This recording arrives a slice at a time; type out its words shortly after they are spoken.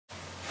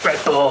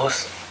Red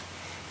Bulls.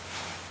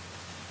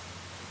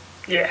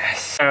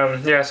 Yes.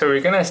 Yeah, so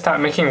we're gonna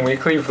start making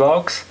weekly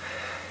vlogs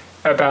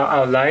about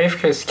our life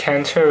because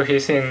Kanto,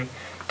 he's in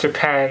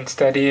Japan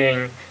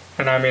studying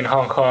and I'm in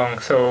Hong Kong.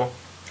 So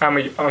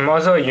I'm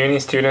also a uni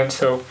student,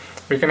 so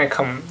we're gonna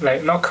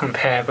not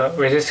compare, but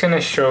we're just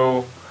gonna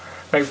show,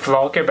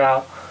 vlog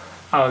about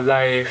our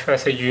life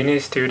as a uni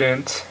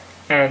student.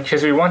 And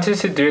because we wanted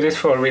to do this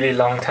for a really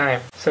long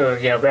time. So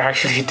yeah, we're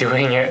actually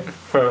doing it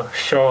for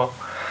sure.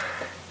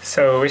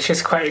 So which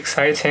is quite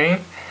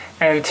exciting.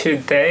 And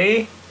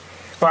today,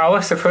 well, I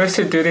was supposed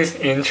to do this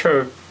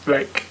intro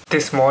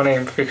this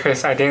morning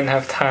because I didn't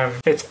have time.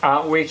 It's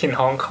Art Week in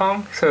Hong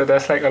Kong, so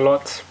there's a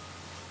lot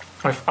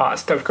of art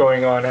stuff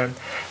going on, and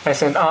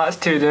as an art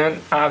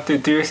student I have to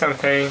do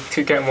something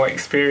to get more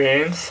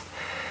experience.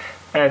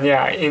 And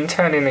yeah, I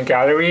interned in a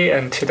gallery,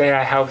 and today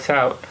I helped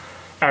out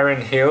Aaron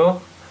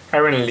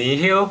Lee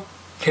Hill.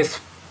 He's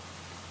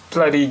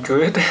bloody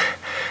good.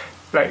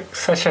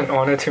 Such an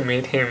honor to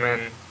meet him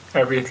and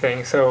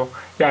everything. So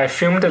yeah, I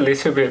filmed a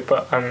little bit,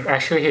 but I'm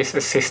actually his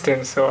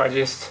assistant, so I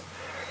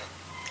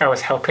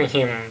was helping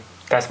him.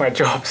 That's my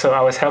job. So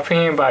I was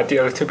helping him, but I did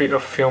a little bit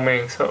of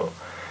filming, so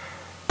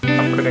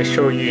I'm gonna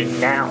show you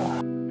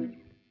now.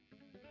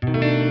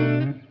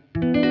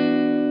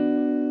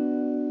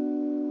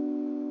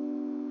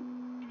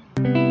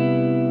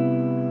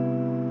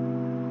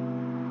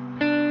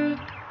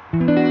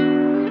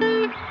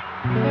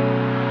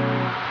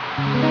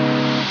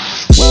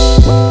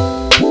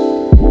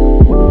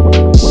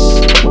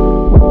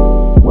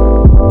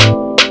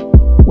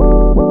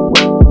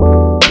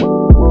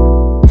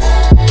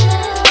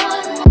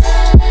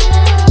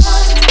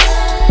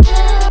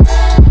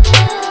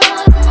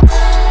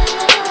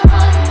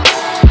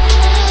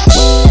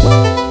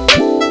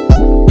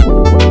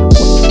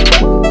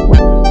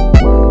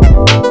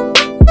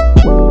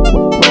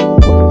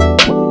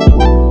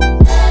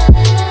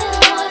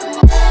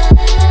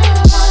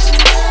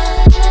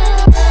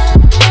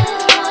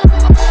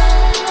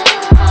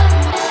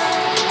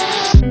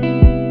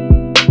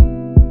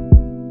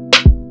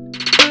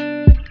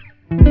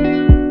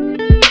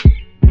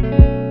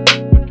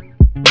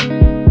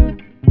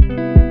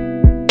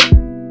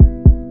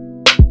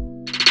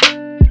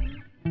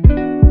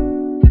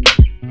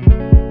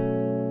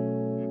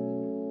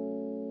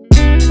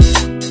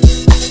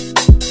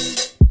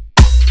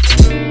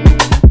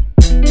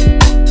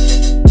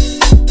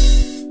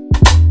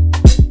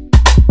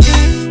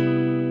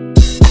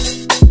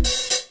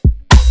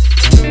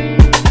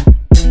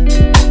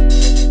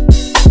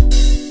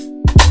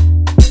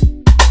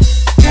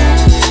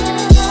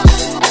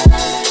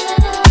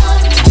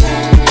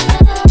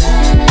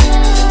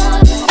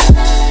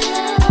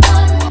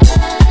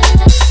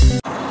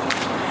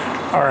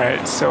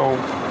 Alright, so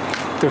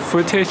the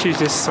footage you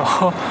just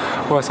saw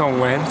was on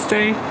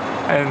Wednesday,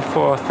 and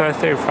for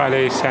Thursday,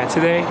 Friday,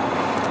 Saturday,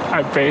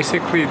 I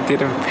basically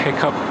didn't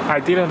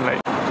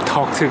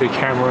talk to the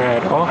camera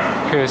at all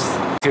because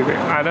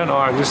I don't know,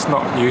 I'm just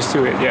not used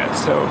to it yet.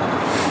 So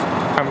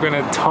I'm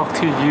gonna talk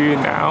to you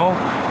now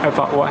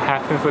about what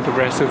happened for the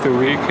rest of the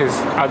week, because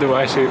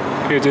otherwise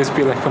it'll just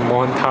be like a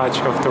montage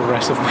of the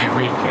rest of my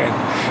week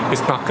and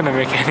it's not gonna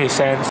make any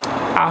sense.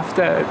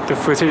 After the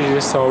footage you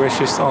just saw, which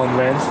is on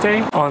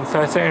Wednesday, on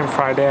Thursday and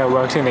Friday I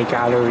worked in a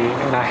gallery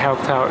and I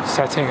helped out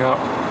setting up,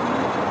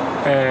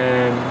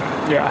 and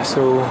yeah,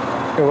 so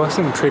there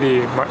wasn't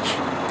pretty much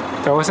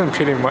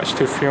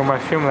to film. I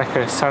filmed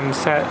a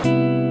sunset.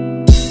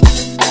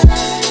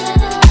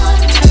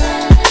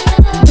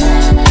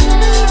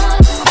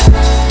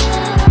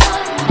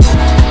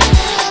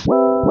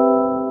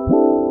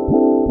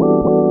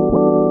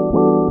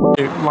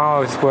 While I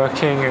was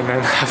working, and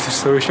then have to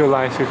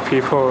socialize with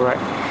people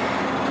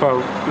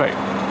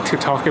to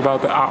talk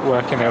about the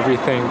artwork and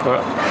everything,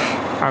 but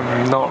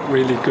I'm not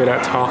really good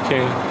at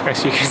talking,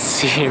 as you can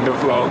see in the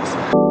vlogs.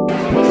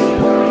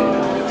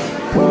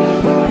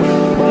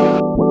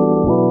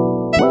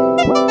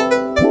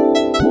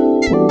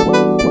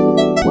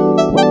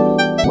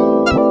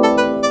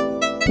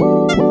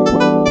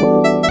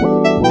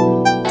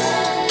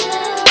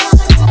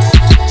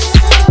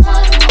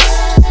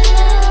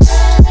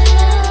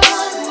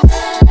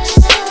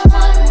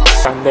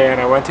 And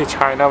I went to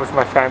China with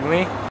my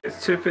family.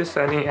 It's super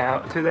sunny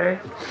out today,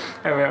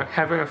 and we're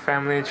having a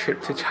family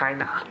trip to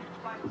China.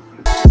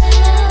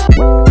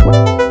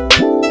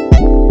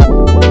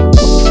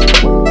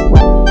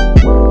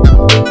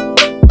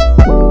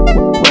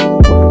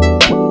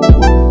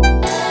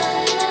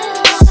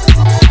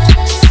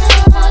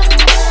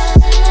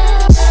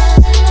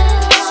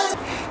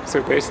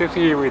 So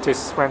basically we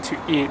just went to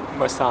eat,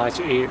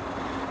 eat.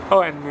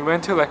 Oh, and we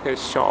went to a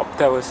shop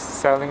that was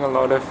selling a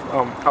lot of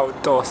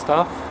outdoor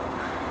stuff,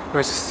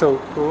 which is so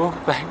cool.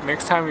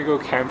 Next time we go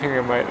camping,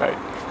 we might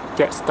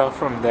get stuff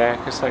from there,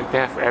 because they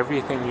have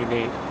everything you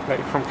need,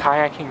 from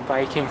kayaking,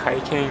 biking,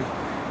 hiking,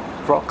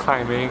 rock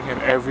climbing,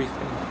 and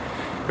everything.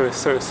 It was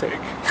so sick.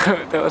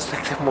 That was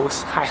the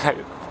most highlight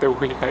of the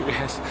week, I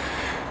guess.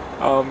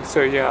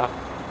 So yeah,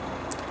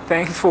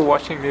 thanks for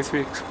watching this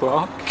week's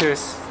vlog,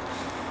 because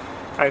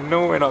I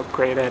know we're not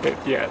great at it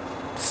yet,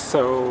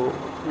 so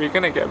we're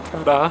gonna get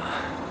better.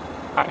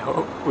 I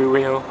hope we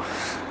will.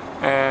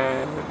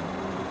 And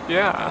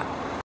yeah.